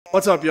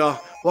What's up, y'all?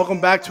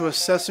 Welcome back to a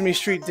Sesame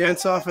Street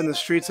dance-off in the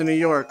streets of New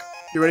York.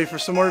 You ready for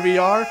some more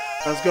VR?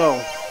 Let's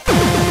go.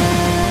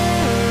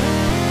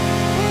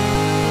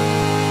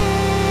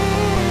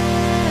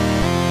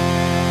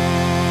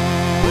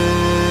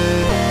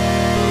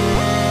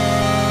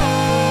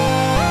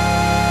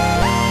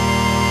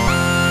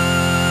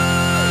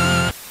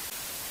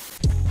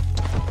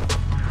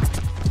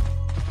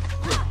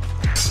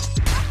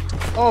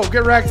 Oh,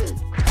 get wrecked.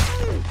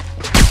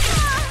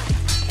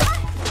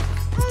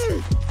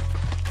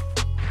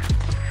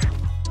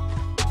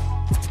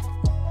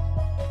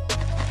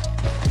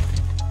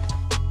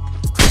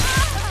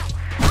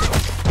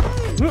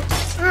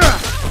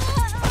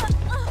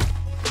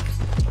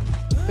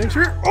 Thanks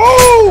for your—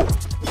 oh!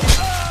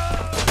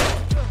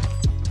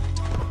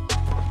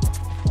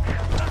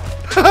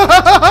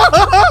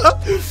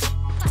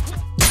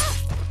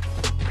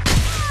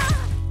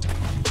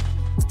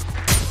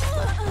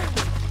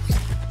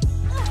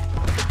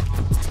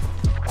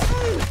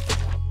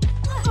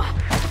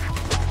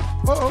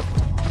 Uh-oh.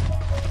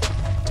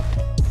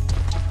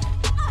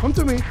 Come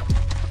to me.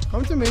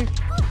 Come to me.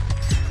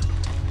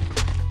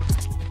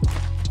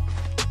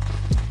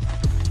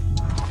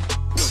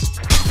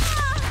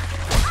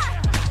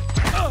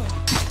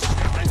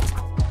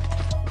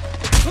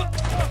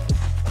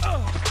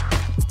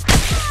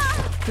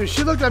 Dude,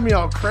 she looked at me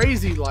all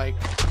crazy like.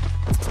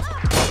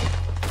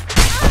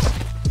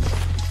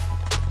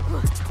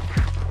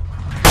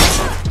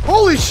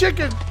 Holy shit,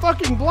 get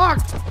fucking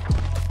blocked.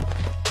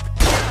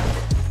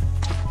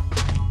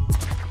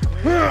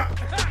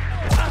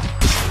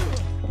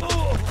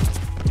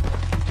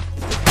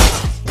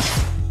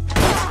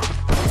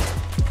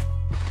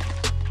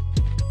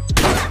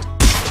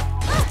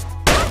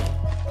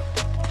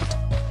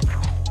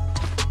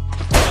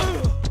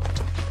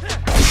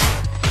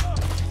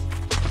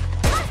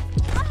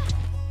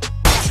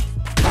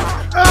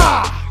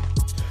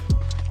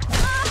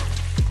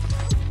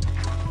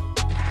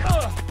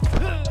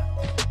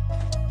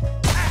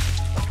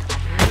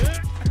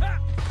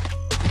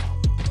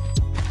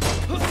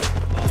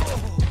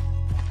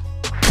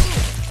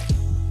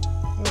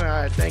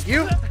 Alright, thank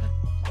you.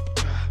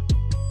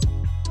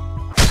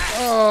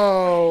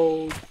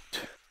 Oh,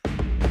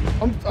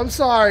 I'm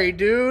sorry,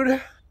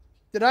 dude.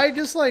 Did I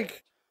just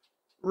like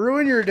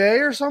ruin your day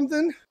or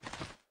something?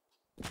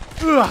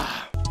 Ugh.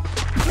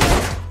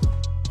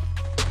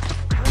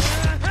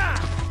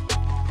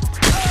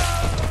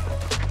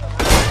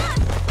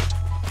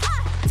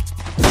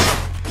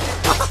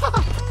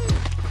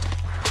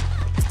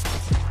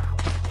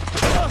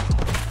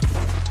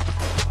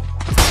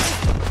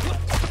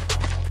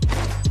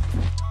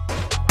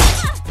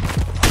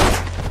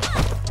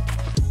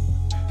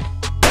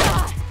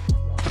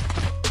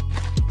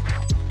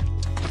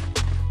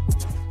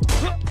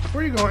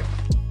 Where are you going?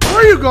 Where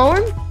are you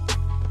going?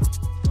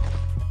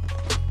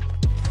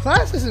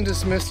 Class isn't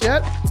dismissed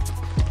yet.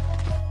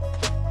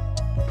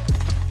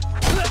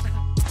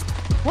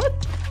 What?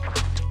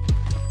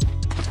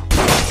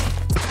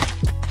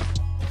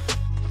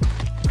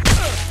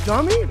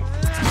 Dummy?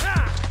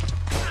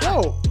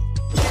 Whoa.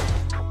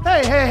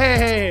 Hey, hey, hey,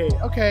 hey.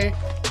 Okay.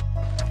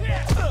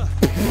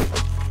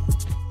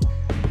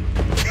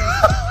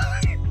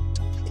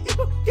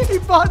 You okay,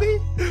 buddy?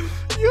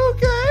 You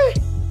okay?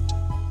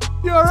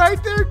 You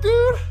alright there,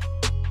 dude?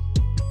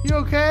 You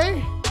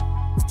okay?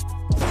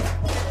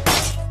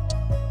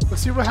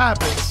 Let's see what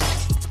happens.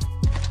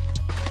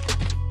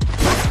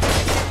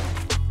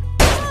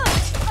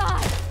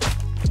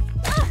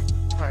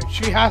 Alright,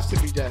 she has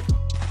to be dead.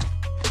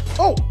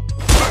 Oh!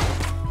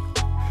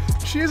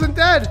 She isn't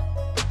dead!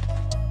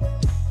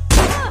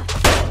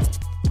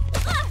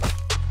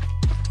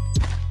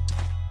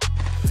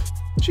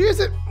 She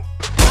isn't—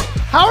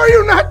 how are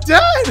you not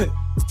dead?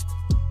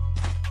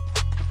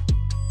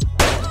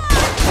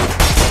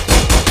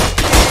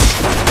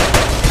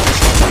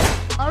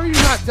 How are you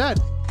not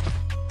dead?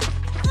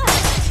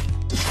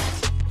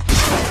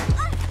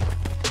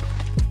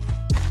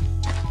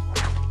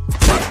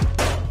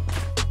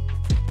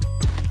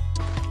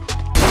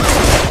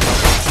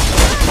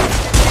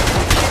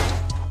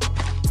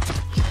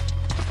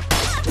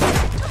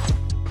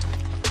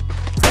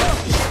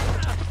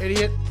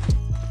 Idiot.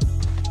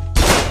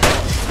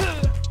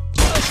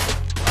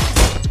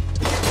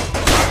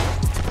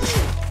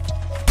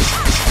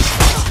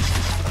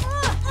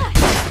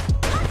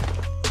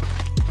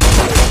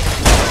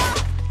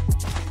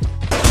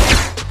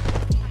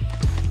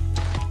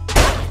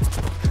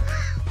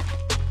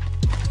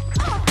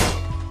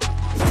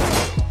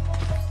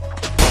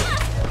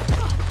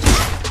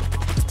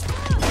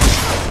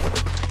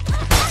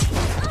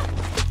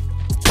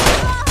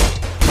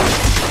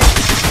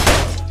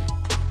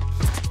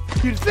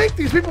 You'd think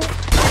these people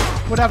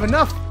would have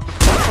enough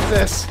of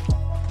this.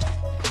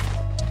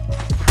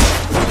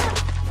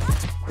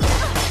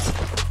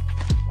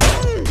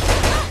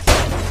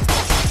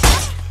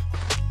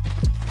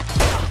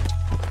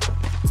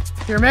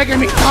 You're making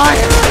me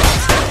tired!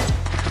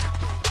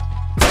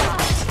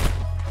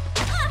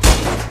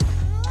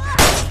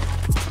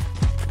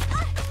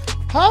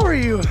 How are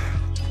you?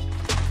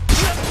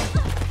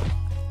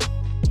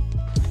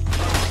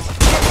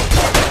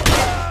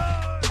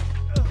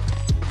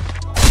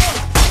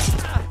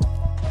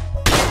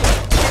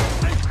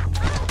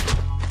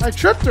 I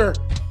tripped her.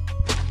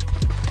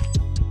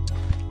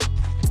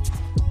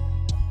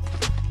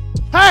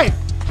 Hey!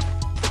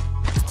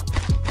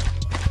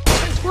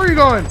 Where are you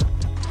going?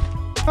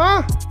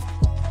 Huh?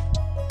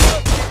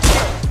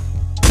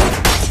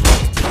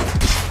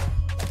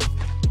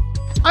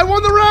 I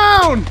won the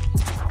round!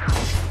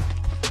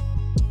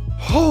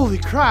 Holy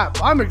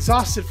crap, I'm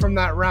exhausted from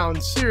that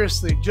round.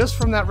 Seriously, just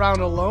from that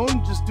round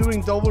alone, just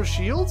doing double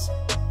shields?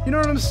 You know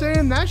what I'm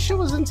saying? That shit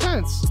was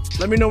intense.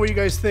 Let me know what you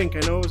guys think. I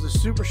know it was a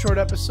super short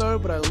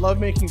episode, but I love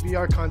making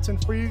VR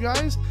content for you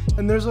guys.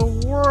 And there's a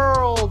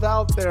world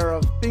out there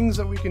of things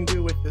that we can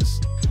do with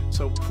this.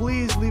 So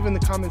please leave in the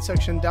comment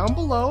section down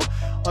below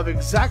of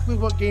exactly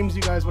what games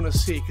you guys want to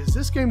see, because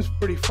this game's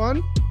pretty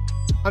fun.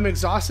 I'm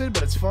exhausted,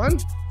 but it's fun.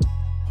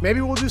 Maybe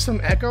we'll do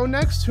some Echo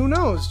next, who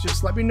knows?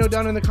 Just let me know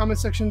down in the comment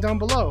section down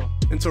below.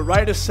 And to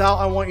write us out,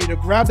 I want you to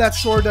grab that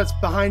sword that's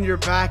behind your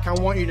back, I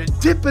want you to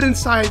dip it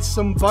inside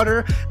some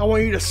butter, I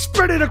want you to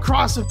spread it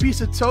across a piece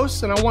of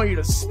toast, and I want you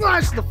to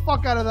smash the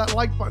fuck out of that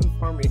like button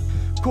for me.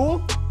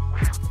 Cool?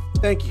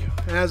 Thank you.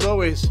 And as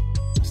always,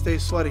 stay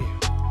sweaty.